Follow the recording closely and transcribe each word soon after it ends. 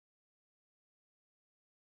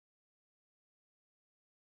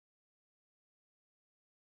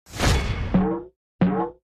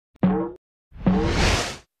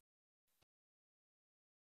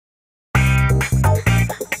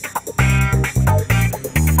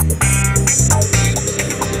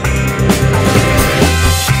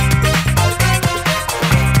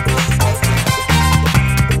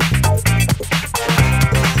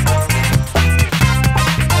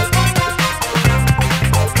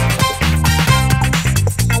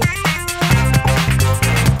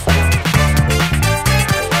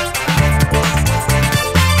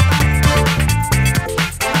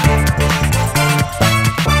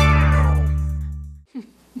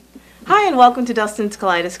welcome to Dustin's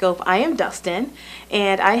Kaleidoscope. I am Dustin,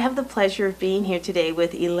 and I have the pleasure of being here today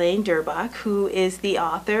with Elaine Durbach, who is the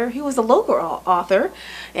author, who is a local author,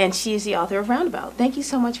 and she is the author of Roundabout. Thank you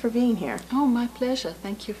so much for being here. Oh, my pleasure.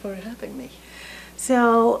 Thank you for having me.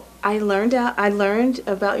 So I learned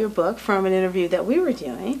about your book from an interview that we were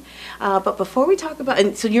doing, but before we talk about,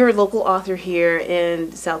 and so you're a local author here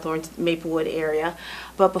in South Orange, Maplewood area,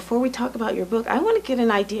 but before we talk about your book, I want to get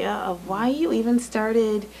an idea of why you even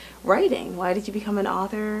started writing. Why did you become an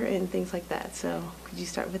author and things like that? So could you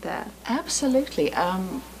start with that? Absolutely.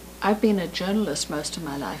 I've been a journalist most of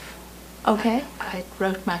my life. Okay. I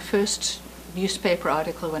wrote my first newspaper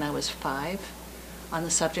article when I was 5 on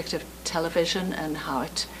the subject of television and how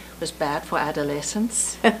it was bad for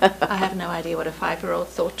adolescents. I have no idea what a 5-year-old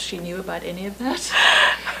thought she knew about any of that.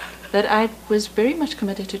 But I was very much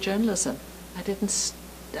committed to journalism. I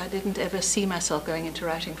didn't ever see myself going into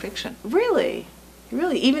writing fiction. Really?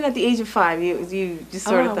 Really? Even at the age of 5, you just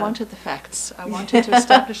sort of thought... I wanted the facts. I wanted to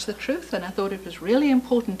establish the truth, and I thought it was really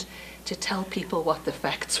important to tell people what the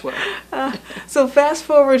facts were. So fast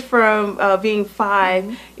forward from being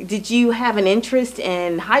 5, did you have an interest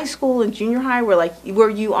in high school and junior high? Were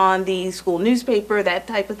you on the school newspaper, that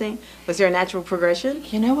type of thing? Was there a natural progression?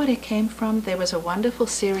 You know what it came from? There was a wonderful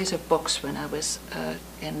series of books when I was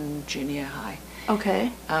in junior high.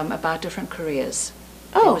 Okay. About different careers.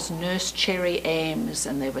 Oh. There was Nurse Cherry Ames,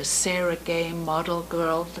 and there was Sarah Gay, Model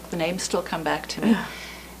Girl. Look, the names still come back to me.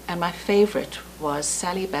 And my favorite was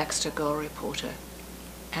Sally Baxter, Girl Reporter.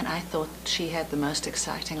 And I thought she had the most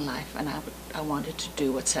exciting life, and I wanted to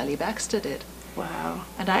do what Sally Baxter did. Wow.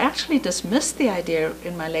 And I actually dismissed the idea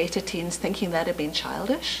in my later teens, thinking that had been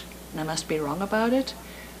childish, and I must be wrong about it.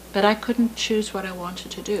 But I couldn't choose what I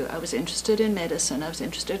wanted to do. I was interested in medicine, I was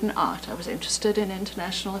interested in art, I was interested in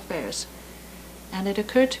international affairs. And it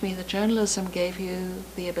occurred to me that journalism gave you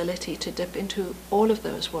the ability to dip into all of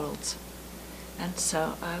those worlds. And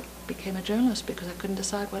so I became a journalist because I couldn't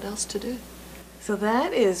decide what else to do. So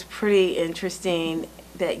that is pretty interesting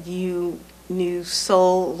that you knew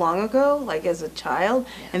so long ago, like as a child,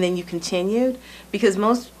 and then you continued, because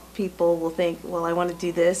most people will think, well, I want to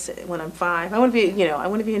do this when I'm 5. I want to be, I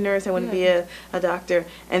want to be a nurse, I want to be a doctor,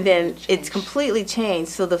 and then it's completely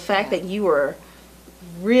changed. So the fact that you were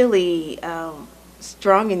really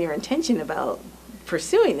strong in your intention about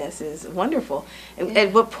pursuing this is wonderful.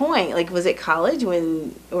 At what point, like, was it college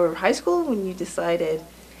or high school when you decided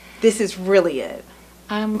this is really it?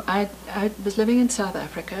 I was living in South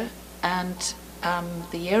Africa, and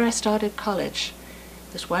the year I started college,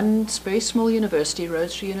 this one very small university,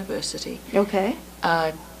 Rhodes University,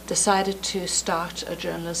 decided to start a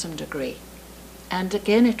journalism degree. And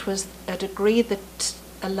again, it was a degree that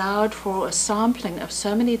allowed for a sampling of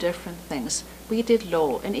so many different things. We did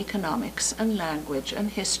law and economics and language and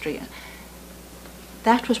history.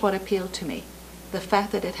 That was what appealed to me, the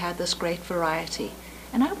fact that it had this great variety.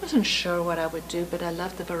 And I wasn't sure what I would do, but I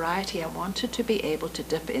loved the variety. I wanted to be able to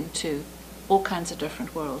dip into all kinds of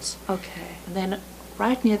different worlds. Okay. And then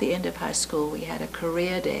right near the end of high school, we had a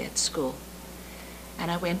career day at school.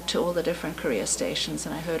 And I went to all the different career stations,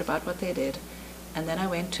 and I heard about what they did. And then I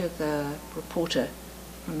went to the reporter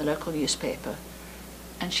from the local newspaper,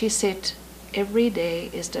 and she said, every day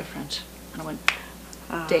is different. And I went,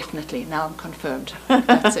 definitely, now I'm confirmed.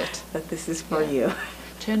 That's it. That this is for you.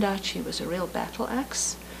 Turned out she was a real battle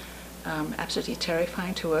axe, absolutely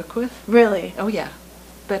terrifying to work with. Really? Oh, yeah.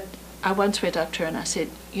 But I once went up to her and I said,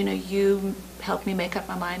 you helped me make up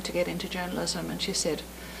my mind to get into journalism. And she said,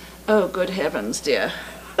 oh, good heavens, dear.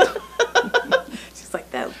 She's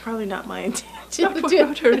like, that was probably not my intention.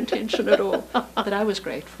 Not her intention at all. But I was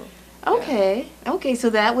grateful. Okay. Yeah. Okay, so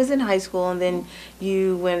that was in high school, and then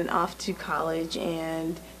you went off to college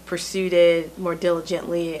and pursued it more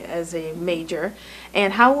diligently as a major.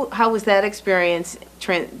 And how was that experience,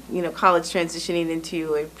 college transitioning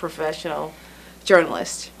into a professional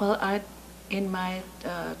journalist? Well,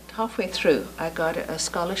 halfway through, I got a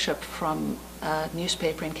scholarship from a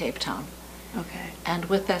newspaper in Cape Town. Okay. And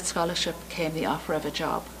with that scholarship came the offer of a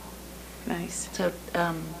job. Nice. So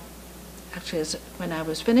actually, when I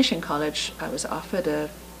was finishing college, I was offered a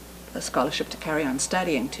scholarship to carry on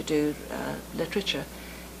studying, to do literature.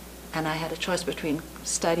 And I had a choice between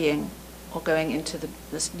studying or going into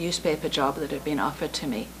this newspaper job that had been offered to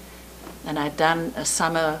me. And I'd done a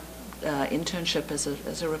summer internship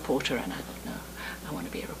as a reporter, and I thought, no, I want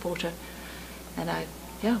to be a reporter. And I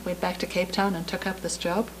went back to Cape Town and took up this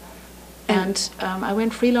job. And I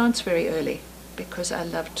went freelance very early because I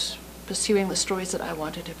loved pursuing the stories that I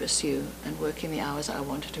wanted to pursue and working the hours I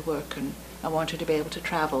wanted to work, and I wanted to be able to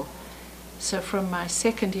travel. So from my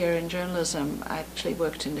second year in journalism, I actually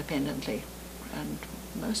worked independently. and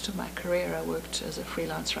most of my career I worked as a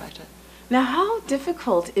freelance writer. Now, how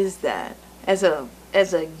difficult is that as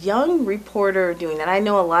a young reporter doing that? I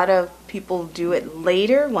know a lot of people do it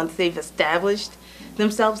later once they've established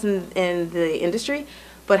themselves in the industry,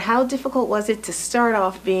 but how difficult was it to start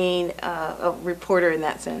off being a reporter in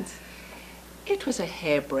that sense? It was a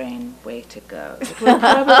harebrained way to go. It would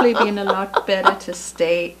have probably been a lot better to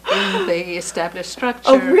stay in the established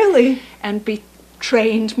structure. Oh, really? And be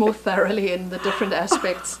trained more thoroughly in the different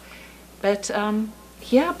aspects. But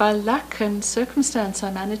yeah, by luck and circumstance,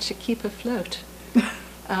 I managed to keep afloat.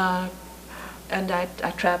 And I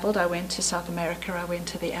traveled. I went to South America. I went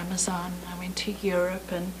to the Amazon. I went to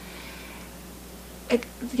Europe. And,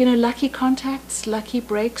 you know, lucky contacts, lucky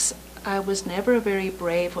breaks. I was never a very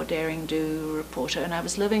brave or daring do reporter. And I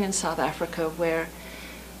was living in South Africa where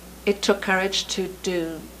it took courage to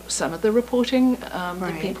do some of the reporting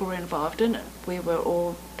that people were involved in. We were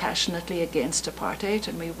all passionately against apartheid,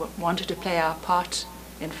 and we wanted to play our part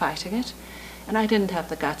in fighting it. And I didn't have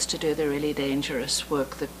the guts to do the really dangerous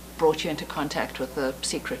work that brought you into contact with the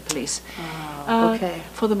secret police. Okay.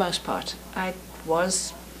 For the most part, I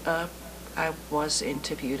was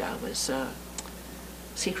interviewed.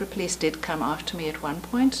 Secret police did come after me at one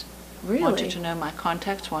point. Really? Wanted to know my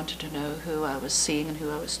contacts, wanted to know who I was seeing and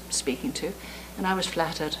who I was speaking to, and I was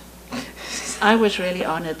flattered. I was really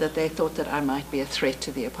honored that they thought that I might be a threat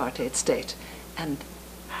to the apartheid state, and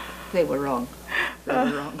they were wrong. They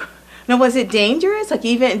were wrong. Now, was it dangerous? Like,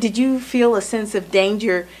 even did you feel a sense of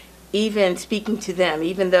danger even speaking to them,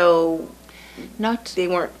 even though they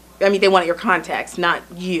weren't? I mean, they wanted your contacts, not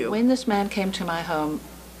you. When this man came to my home,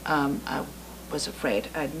 I was afraid.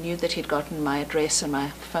 I knew that he'd gotten my address and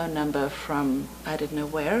my phone number from I didn't know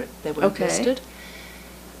where. They weren't listed.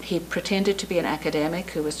 He pretended to be an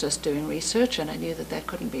academic who was just doing research, and I knew that that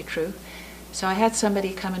couldn't be true. So I had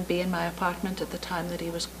somebody come and be in my apartment at the time that he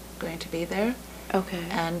was going to be there. Okay.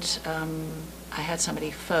 And I had somebody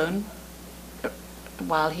phone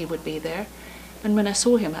while he would be there. And when I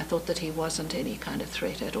saw him, I thought that he wasn't any kind of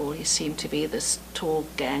threat at all. He seemed to be this tall,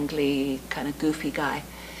 gangly, kind of goofy guy.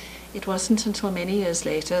 It wasn't until many years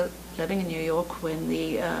later, living in New York, when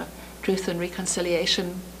the Truth and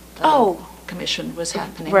Reconciliation Commission was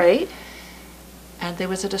happening. Right. And there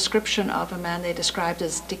was a description of a man they described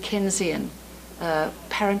as Dickensian,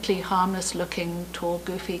 apparently harmless-looking, tall,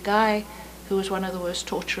 goofy guy who was one of the worst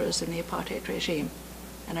torturers in the apartheid regime.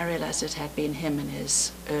 And I realized it had been him in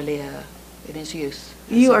his youth.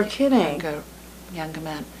 You are kidding. Younger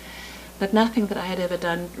man. But nothing that I had ever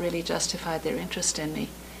done really justified their interest in me.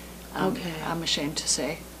 I'm ashamed to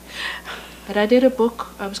say. But I did a book.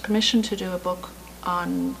 I was commissioned to do a book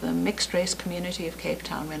on the mixed race community of Cape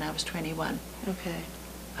Town when I was 21. Okay.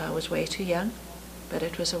 I was way too young, but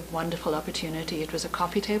it was a wonderful opportunity. It was a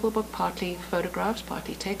coffee table book, partly photographs,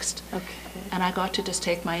 partly text. Okay. And I got to just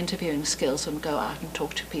take my interviewing skills and go out and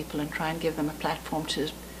talk to people and try and give them a platform to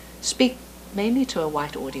speak mainly to a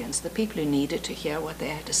white audience, the people who needed to hear what they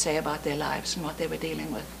had to say about their lives and what they were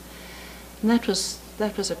dealing with. And that was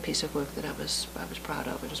a piece of work that I was proud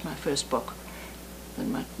of. It was my first book,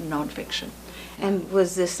 my nonfiction. And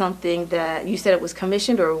was this something that you said it was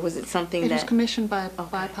commissioned, or was it something It was commissioned by a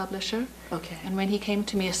publisher. Okay. And when he came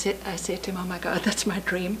to me, I said to him, "Oh my God, that's my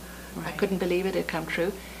dream." Right. I couldn't believe it had come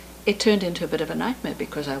true. It turned into a bit of a nightmare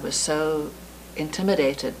because I was so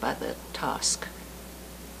intimidated by the task.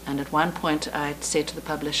 And at one point I said to the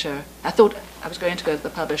publisher, I thought I was going to go to the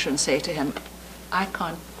publisher and say to him, "I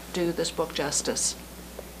can't do this book justice.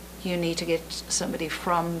 You need to get somebody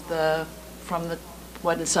from the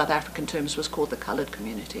what in South African terms was called the colored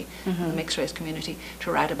community, the mixed race community,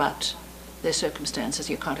 to write about their circumstances.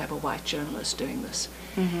 You can't have a white journalist doing this."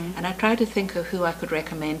 And I tried to think of who I could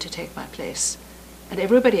recommend to take my place. And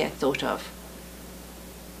everybody I thought of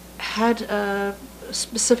had a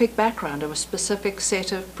specific background or a specific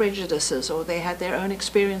set of prejudices, or they had their own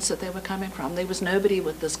experience that they were coming from. There was nobody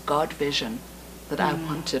with this God vision that I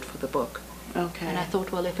wanted for the book. Okay. And I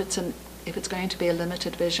thought, well, if it's going to be a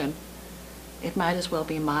limited vision, it might as well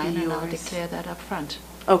be mine, and I'll declare that up front.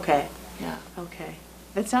 Okay. Yeah. Okay.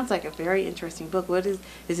 That sounds like a very interesting book. What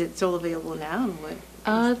is it still available now? And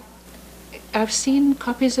what? I've seen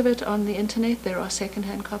copies of it on the internet. There are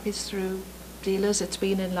secondhand copies through dealers. It's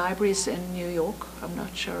been in libraries in New York. I'm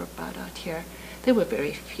not sure about out here. There were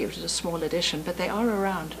very few. It was a small edition, but they are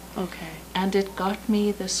around. Okay. And it got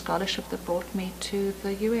me the scholarship that brought me to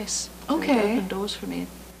the U.S. Okay. So it opened doors for me.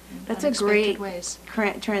 That's a great ways.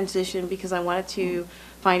 transition, because I wanted to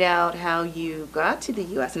find out how you got to the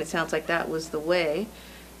U.S., and it sounds like that was the way.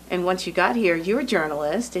 And once you got here, you're a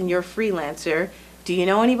journalist and you're a freelancer. Do you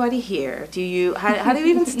know anybody here? How do you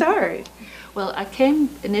even start? Well, I came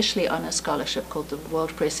initially on a scholarship called the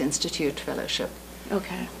World Press Institute Fellowship.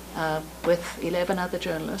 Okay. With 11 other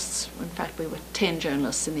journalists. In fact, we were 10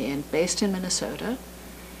 journalists in the end, based in Minnesota,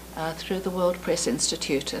 through the World Press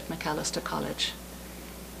Institute at Macalester College.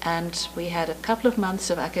 And we had a couple of months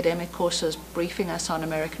of academic courses briefing us on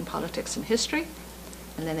American politics and history,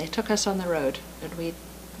 and then they took us on the road, and we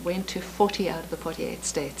went to 40 out of the 48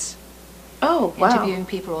 states. Oh, wow. Interviewing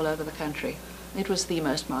people all over the country. It was the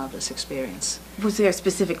most marvelous experience. Was there a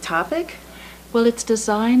specific topic? Well, it's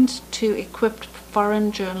designed to equip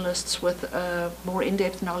foreign journalists with more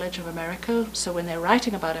in-depth knowledge of America, so when they're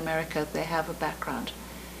writing about America, they have a background.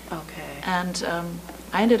 Okay. And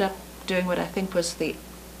I ended up doing what I think was the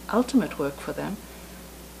ultimate work for them.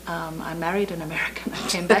 I married an American. I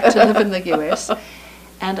came back to live in the U.S.,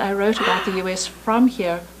 and I wrote about the U.S. from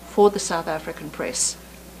here for the South African press.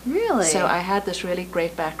 Really? So I had this really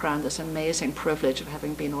great background, this amazing privilege of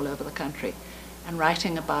having been all over the country. And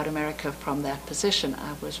writing about America from that position,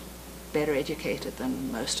 I was better educated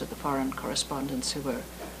than most of the foreign correspondents who were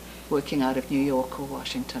working out of New York or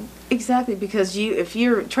Washington. Exactly, because if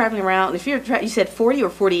you're traveling around, you said 40 or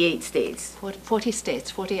 48 states? 40 states,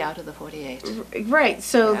 40 out of the 48. Right,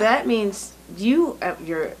 so Yeah. that means you're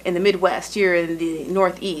in the Midwest, you're in the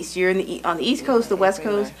Northeast, you're on the East Coast, the West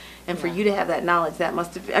Everywhere. Coast, and for Yeah. you to have that knowledge, that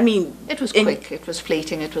must have, I mean... It was quick, it was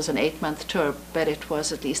fleeting, it was an 8-month tour, but it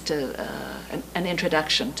was at least an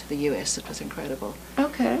introduction to the U.S. It was incredible.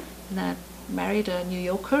 Okay. And I married a New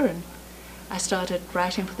Yorker, and I started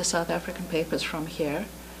writing for the South African papers from here.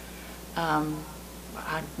 Our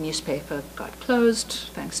newspaper got closed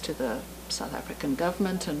thanks to the South African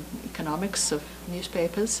government and economics of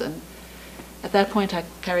newspapers, and at that point I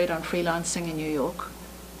carried on freelancing in New York.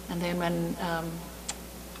 And then when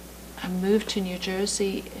I moved to New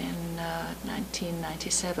Jersey in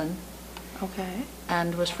 1997, Okay.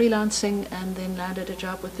 and was freelancing, and then landed a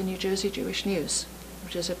job with the New Jersey Jewish News,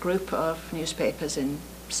 which is a group of newspapers in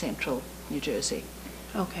central New Jersey.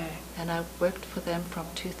 Okay. And I worked for them from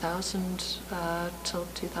 2000 till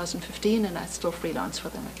 2015, and I still freelance for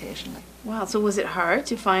them occasionally. Wow, so was it hard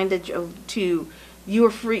to find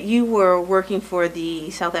you were working for the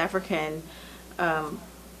South African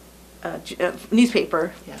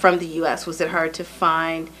newspaper Yeah. from the U.S. Was it hard to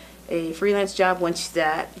find a freelance job once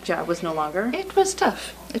that job was no longer? It was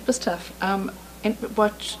tough. It was tough. And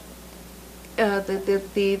what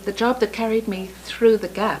the job that carried me through the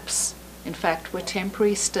gaps, in fact, were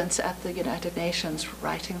temporary stints at the United Nations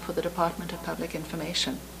writing for the Department of Public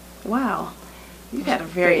Information. Wow. You had a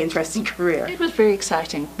very interesting career. It was very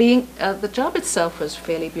exciting. Being the job itself was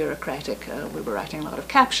fairly bureaucratic. We were writing a lot of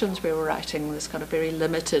captions. We were writing this kind of very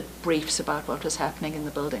limited briefs about what was happening in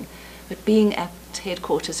the building. But being at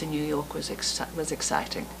headquarters in New York was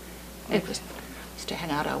exciting. It was used to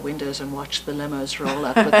hang out our windows and watch the limos roll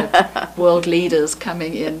up with the world leaders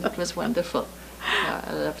coming in. It was wonderful. Yeah,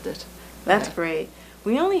 I loved it. That's Yeah. great.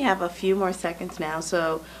 We only have a few more seconds now,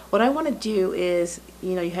 so what I want to do is,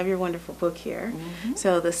 you have your wonderful book here. Mhm.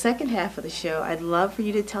 So the second half of the show, I'd love for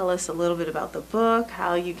you to tell us a little bit about the book,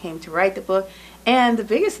 how you came to write the book, and the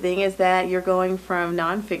biggest thing is that you're going from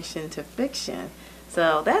nonfiction to fiction.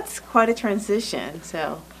 So that's quite a transition.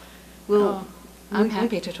 So I'm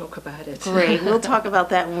happy to talk about it. Great. We'll talk about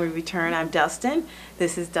that when we return. I'm Dustin.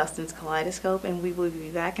 This is Dustin's Kaleidoscope, and we will be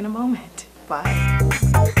back in a moment. Bye.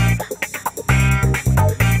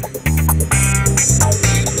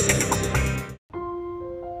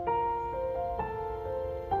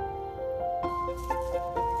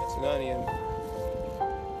 It's an onion.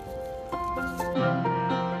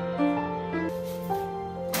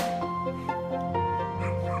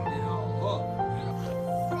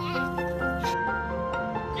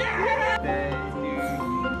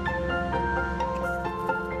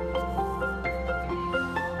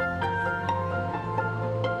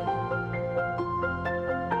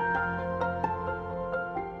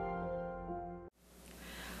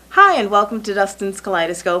 Hi, and welcome to Dustin's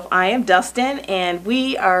Kaleidoscope. I am Dustin, and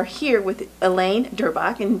we are here with Elaine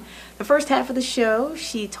Durbach. In the first half of the show,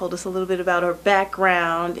 she told us a little bit about her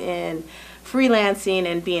background in freelancing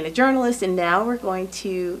and being a journalist, and now we're going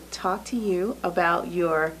to talk to you about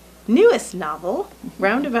your newest novel,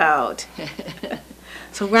 Roundabout.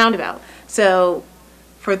 So Roundabout. So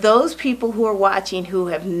for those people who are watching who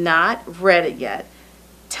have not read it yet,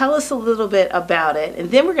 tell us a little bit about it, and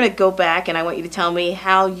then we're going to go back and I want you to tell me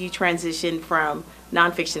how you transitioned from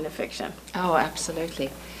nonfiction to fiction. Oh,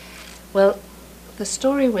 absolutely. Well, the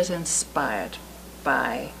story was inspired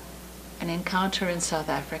by an encounter in South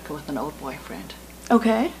Africa with an old boyfriend.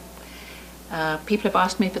 Okay. People have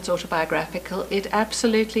asked me if it's autobiographical. It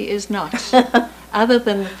absolutely is not. other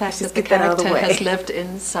than the fact Just that the get that out of the character way. has lived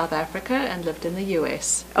in South Africa and lived in the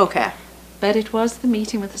US. Okay. But it was the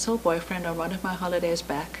meeting with his old boyfriend on one of my holidays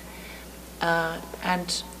back,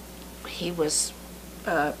 and he was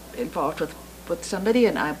involved with somebody,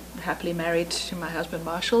 and I'm happily married to my husband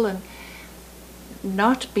Marshall, and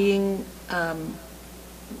not being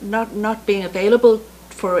not being available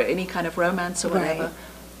for any kind of romance or whatever, Right.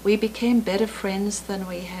 we became better friends than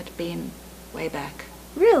we had been way back.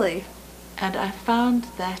 Really? And I found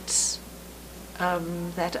that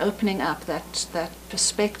that opening up, that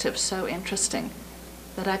perspective so interesting,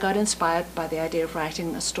 that I got inspired by the idea of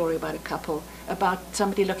writing a story about a couple, about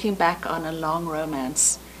somebody looking back on a long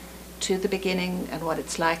romance to the beginning and what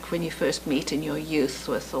it's like when you first meet in your youth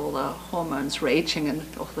with all the hormones raging and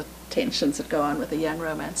all the tensions that go on with a young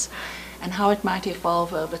romance, and how it might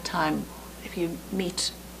evolve over time if you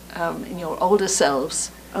meet in your older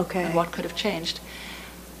selves. Okay. And what could have changed.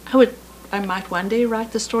 I might one day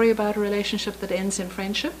write the story about a relationship that ends in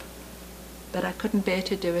friendship, but I couldn't bear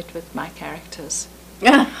to do it with my characters.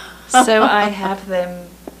 So I have them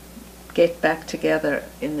get back together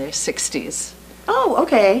in their 60s. Oh,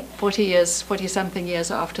 okay. 40-something years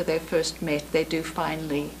after they first met, they do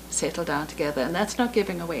finally settle down together. And that's not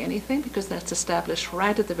giving away anything, because that's established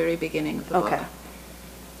right at the very beginning of the Okay. book.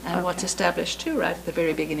 And what's established too right at the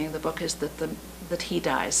very beginning of the book is that he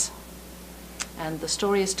dies. And the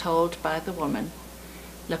story is told by the woman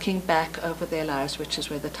looking back over their lives, which is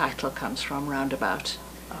where the title comes from, Roundabout.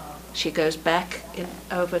 She goes back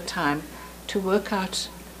over time to work out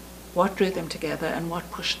what drew them together and what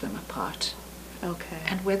pushed them apart. Okay.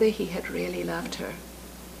 And whether he had really loved her.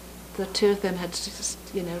 The two of them had just,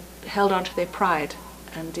 held on to their pride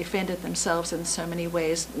and defended themselves in so many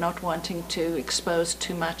ways, not wanting to expose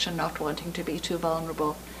too much and not wanting to be too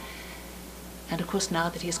vulnerable. And of course, now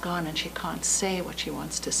that he's gone and she can't say what she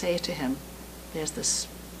wants to say to him, there's this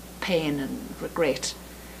pain and regret.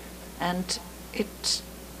 And it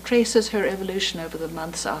traces her evolution over the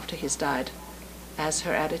months after he's died, as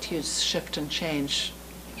her attitudes shift and change,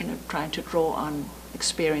 trying to draw on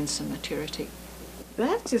experience and maturity.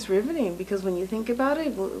 That's just riveting, because when you think about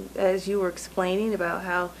it, as you were explaining about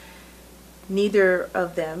how neither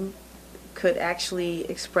of them could actually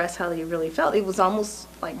express how they really felt, it was almost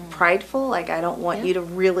like prideful, like I don't want you to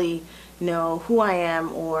really know who I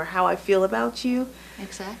am or how I feel about you.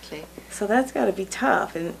 Exactly. So that's got to be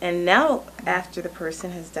tough. And now, after the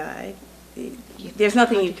person has died, there's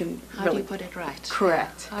nothing you can How really... do you put it right?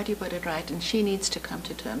 Correct. How do you put it right? And she needs to come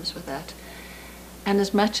to terms with that. And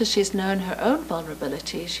as much as she's known her own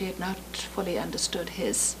vulnerability, she had not fully understood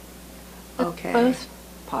his. But Okay. both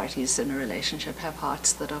parties in a relationship have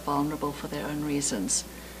hearts that are vulnerable for their own reasons.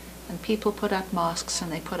 And people put up masks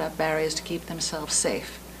and they put up barriers to keep themselves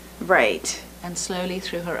safe. Right. And slowly,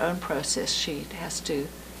 through her own process, she has to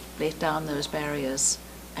let down those barriers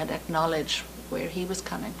and acknowledge where he was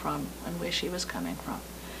coming from and where she was coming from.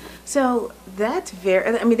 So that's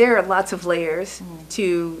there are lots of layers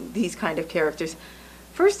to these kind of characters.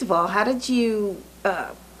 First of all, how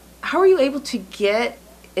are you able to get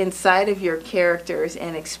inside of your characters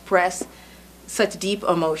and express such deep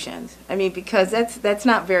emotions? I mean, because that's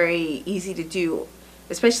not very easy to do,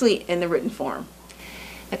 especially in the written form.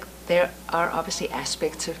 Like, there are obviously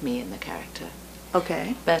aspects of me in the character.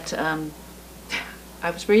 Okay. But I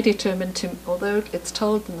was very determined to, although it's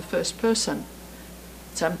told in the first person,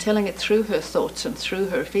 so I'm telling it through her thoughts and through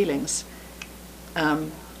her feelings.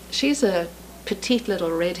 She's a petite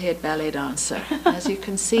little redhead ballet dancer. As you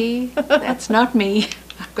can see, that's not me.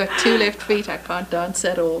 I've got 2 left feet, I can't dance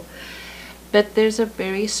at all. But there's a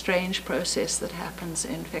very strange process that happens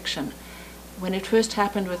in fiction. When it first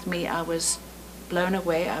happened with me, I was blown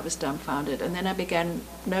away, I was dumbfounded, and then I began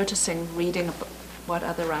noticing, reading what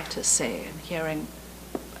other writers say and hearing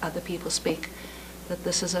other people speak, that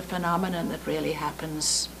this is a phenomenon that really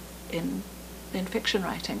happens in fiction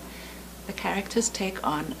writing. The characters take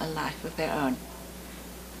on a life of their own.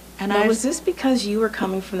 And Now, was this because you were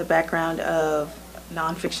coming from the background of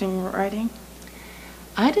nonfiction writing?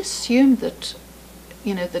 I'd assumed that,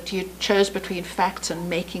 that you chose between facts and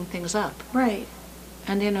making things up. Right.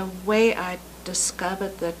 And in a way, I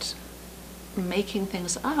discovered that making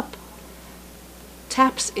things up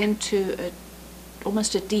taps into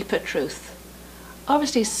almost a deeper truth.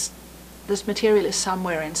 Obviously, this material is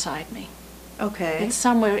somewhere inside me. Okay. It's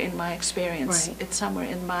somewhere in my experience. Right. It's somewhere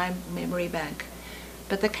in my memory bank.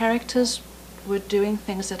 But the characters were doing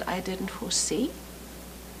things that I didn't foresee.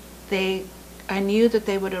 I knew that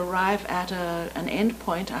they would arrive at an end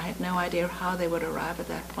point. I had no idea how they would arrive at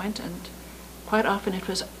that point. And quite often it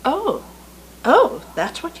was, oh, oh,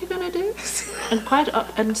 that's what you're going to do?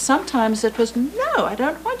 And sometimes it was, no, I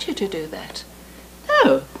don't want you to do that.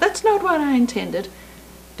 No, that's not what I intended.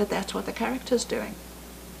 But that's what the character's doing.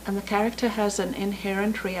 And the character has an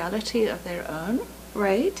inherent reality of their own.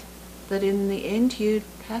 Right. That in the end you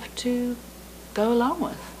have to go along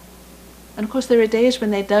with. And of course there are days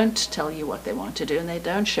when they don't tell you what they want to do and they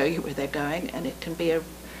don't show you where they're going, and it can be a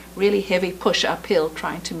really heavy push uphill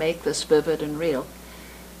trying to make this vivid and real.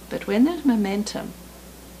 But when there's momentum,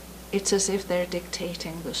 it's as if they're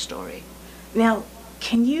dictating the story. Now,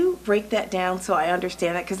 can you break that down so I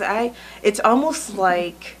understand it? Because it's almost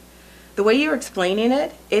like the way you're explaining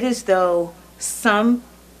it, it is though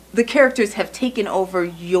the characters have taken over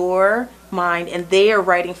your mind and they are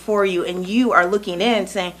writing for you, and you are looking in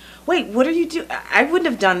saying, wait, what are you doing? I wouldn't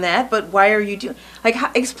have done that, but why are you doing? Like,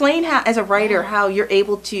 explain how, as a writer, how you're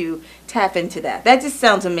able to tap into that. That just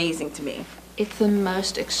sounds amazing to me. It's the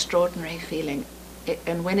most extraordinary feeling.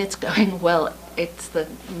 And when it's going well, it's the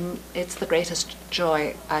greatest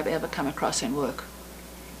joy I've ever come across in work.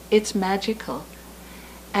 It's magical.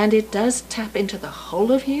 And it does tap into the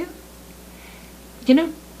whole of you. You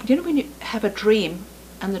know when you have a dream,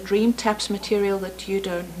 and the dream taps material that you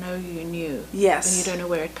don't know you knew. Yes. And you don't know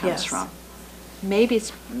where it comes Yes. from. Maybe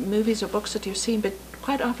it's movies or books that you've seen, but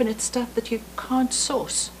quite often it's stuff that you can't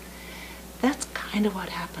source. That's kind of what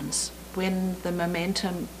happens when the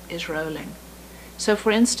momentum is rolling. So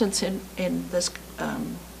for instance, in this,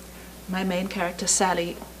 my main character,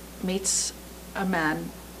 Sally, meets a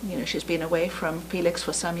man. She's been away from Felix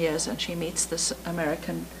for some years, and she meets this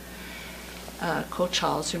American called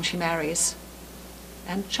Charles, whom she marries.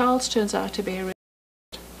 And Charles turns out to be a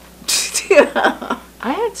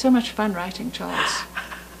I had so much fun writing Charles.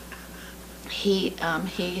 He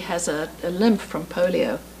has a limp from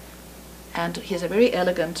polio, and he's a very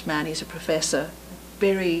elegant man. He's a professor,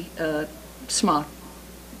 very smart,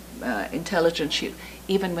 intelligent.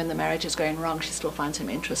 Even when the marriage is going wrong, she still finds him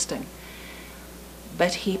interesting.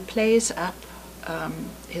 But he plays up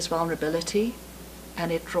his vulnerability,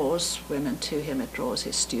 and it draws women to him. It draws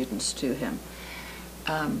his students to him.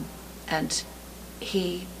 And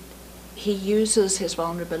he uses his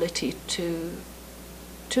vulnerability to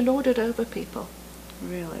lord it over people.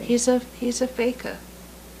 Really? He's a faker,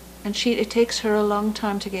 and it takes her a long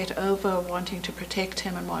time to get over wanting to protect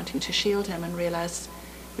him and wanting to shield him, and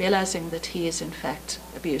realizing that he is in fact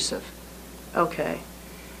abusive. Okay.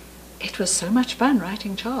 It was so much fun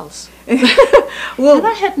writing Charles. Well, and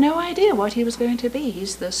I had no idea what he was going to be.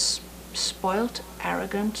 He's this spoilt,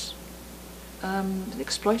 arrogant,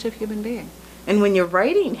 exploitive human being. and when you're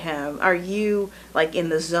writing him, are you like in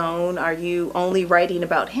the zone? Are you only writing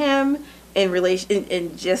about him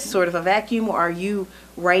in just sort of a vacuum, or are you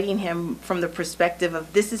writing him from the perspective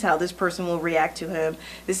of this is how this person will react to him,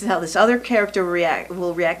 this is how this other character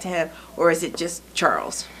will react to him, or is it just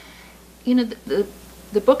Charles?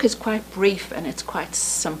 The book is quite brief and it's quite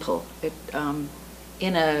simple. It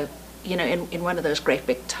in one of those great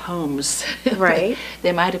big tomes, Right.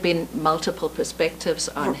 there might have been multiple perspectives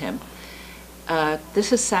on him.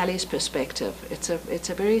 This is Sally's perspective. It's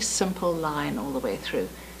a very simple line all the way through.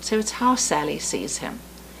 So it's how Sally sees him.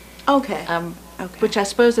 Okay. Okay. Which I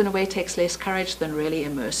suppose in a way takes less courage than really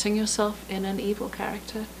immersing yourself in an evil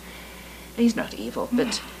character. He's not evil,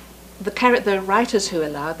 but the writers who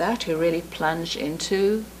allow that, who really plunge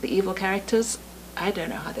into the evil characters, I don't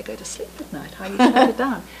know how they go to sleep at night, how you shut it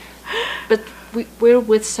down. But we're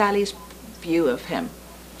with Sally's view of him.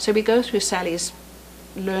 So we go through Sally's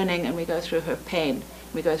learning, and we go through her pain,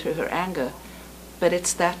 we go through her anger, but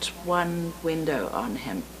it's that one window on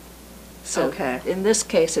him. So Okay. in this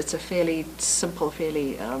case, it's a fairly simple,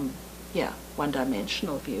 fairly,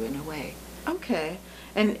 one-dimensional view in a way. Okay.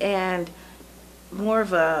 And more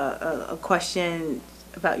of a question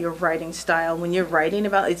about your writing style. When you're writing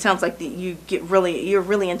about, it sounds like you're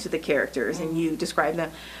really into the characters and you describe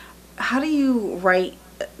them. How do you write?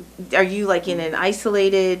 Are you like in an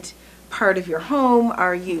isolated part of your home?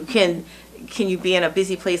 Can you be in a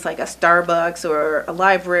busy place like a Starbucks or a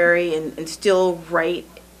library and still write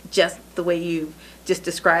just the way you just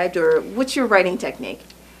described, or what's your writing technique?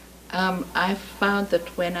 I've found that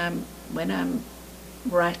when I'm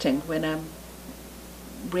writing, when I'm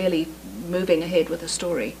really moving ahead with a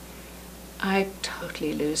story, I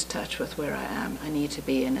totally lose touch with where I am. I need to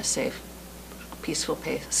be in a safe, peaceful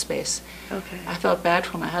space. Okay. I felt bad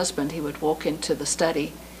for my husband. He would walk into the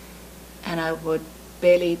study and I would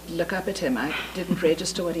barely look up at him. I didn't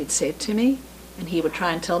register what he'd said to me, and he would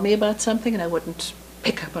try and tell me about something and I wouldn't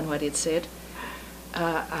pick up on what he'd said.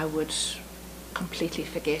 I would completely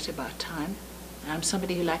forget about time. I'm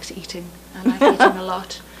somebody who likes eating. I like eating a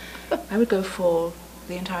lot. I would go for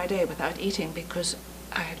the entire day without eating because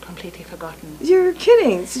I had completely forgotten. You're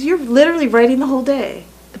kidding. So you're literally writing the whole day.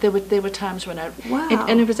 There were times when Wow.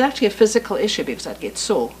 and it was actually a physical issue because I'd get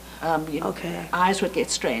sore. Okay. Eyes would get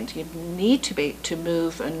strained. You'd need to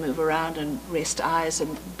move around and rest eyes,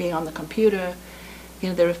 and being on the computer,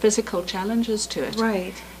 there are physical challenges to it.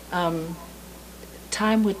 Right.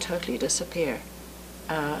 Time would totally disappear.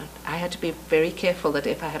 I had to be very careful that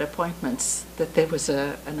if I had appointments, that there was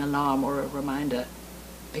an alarm or a reminder,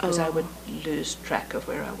 because I would lose track of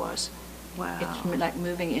where I was. Wow. It's like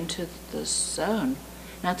moving into the zone.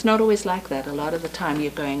 Now, it's not always like that. A lot of the time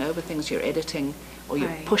you're going over things, you're editing, or you're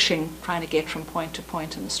Right. pushing, trying to get from point to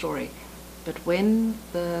point in the story. But when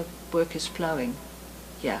the work is flowing,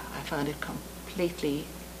 yeah, I found it completely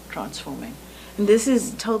transforming. And this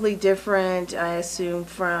is totally different, I assume,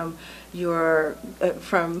 from your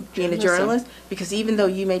from being a Journalism. journalist, because even though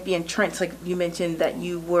you may be entrenched, like you mentioned that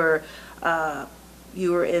you were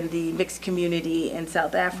in the mixed community in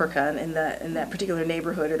South Africa, in that particular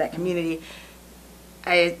neighborhood or that community,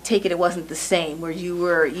 I take it wasn't the same, where you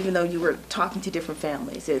were, even though you were talking to different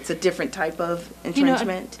families, it's a different type of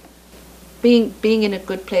entrenchment. Being in a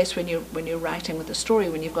good place when you're writing with a story,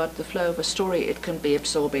 when you've got the flow of a story, it can be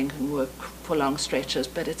absorbing and work for long stretches,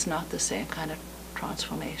 but it's not the same kind of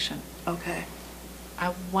transformation. Okay.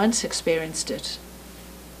 I once experienced it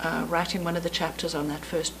writing one of the chapters on that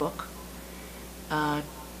first book.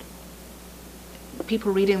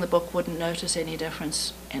 People reading the book wouldn't notice any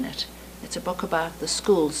difference in it. It's a book about the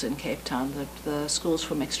schools in Cape Town, the schools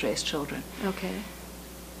for mixed-race children. Okay.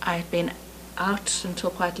 I had been out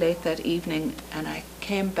until quite late that evening, and I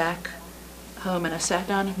came back home and I sat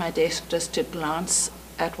down at my desk just to glance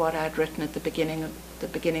at what I'd written at the beginning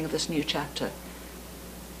of this new chapter.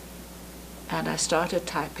 And I started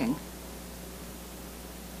typing,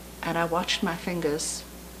 and I watched my fingers,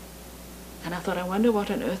 and I thought, I wonder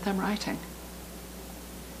what on earth I'm writing.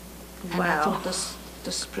 And I Wow. thought,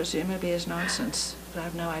 this presumably is nonsense, but I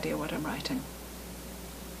have no idea what I'm writing.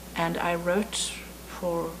 And I wrote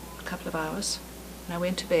for a couple of hours, and I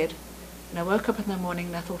went to bed, and I woke up in the morning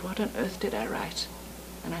and I thought, what on earth did I write?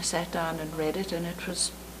 And I sat down and read it, and it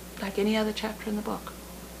was like any other chapter in the book.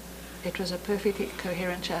 It was a perfectly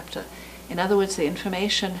coherent chapter. In other words, the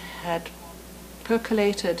information had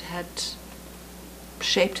percolated, had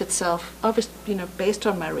shaped itself, obviously, based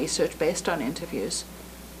on my research, based on interviews,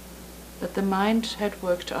 but the mind had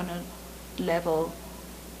worked on a level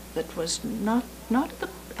that was not at the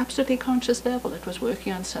absolutely conscious level. It was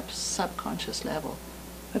working on subconscious level.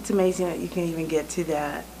 That's amazing that you can even get to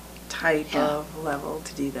that type Yeah. of level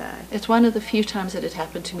to do that. It's one of the few times that it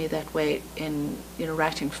happened to me that way in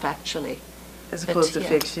writing factually. As opposed to yeah.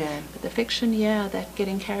 fiction. But the fiction, that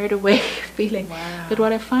getting carried away feeling. Wow. But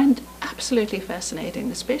what I find absolutely fascinating,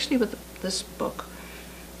 especially with this book,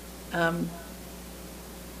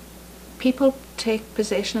 people take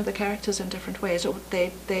possession of the characters in different ways, or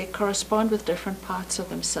they correspond with different parts of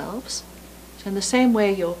themselves. So in the same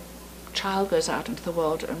way your child goes out into the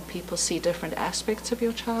world and people see different aspects of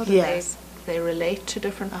your child, Yes. and they relate to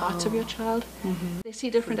different parts of your child. Mm-hmm. They see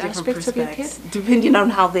different aspects of your kid. Depending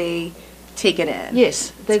on how they take it in.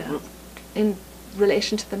 Yes, So. in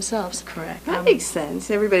relation to themselves. Correct. That makes sense.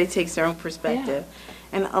 Everybody takes their own perspective.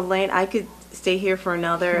 And Elaine, I could stay here for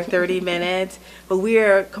another 30 minutes, but we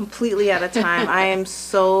are completely out of time. I am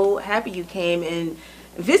so happy you came and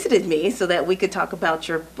visited me so that we could talk about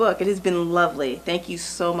your book. It has been lovely. Thank you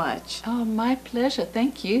so much. Oh, my pleasure.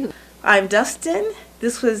 Thank you. I'm Dustin.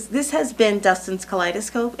 This has been Dustin's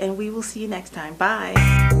Kaleidoscope, and we will see you next time. Bye.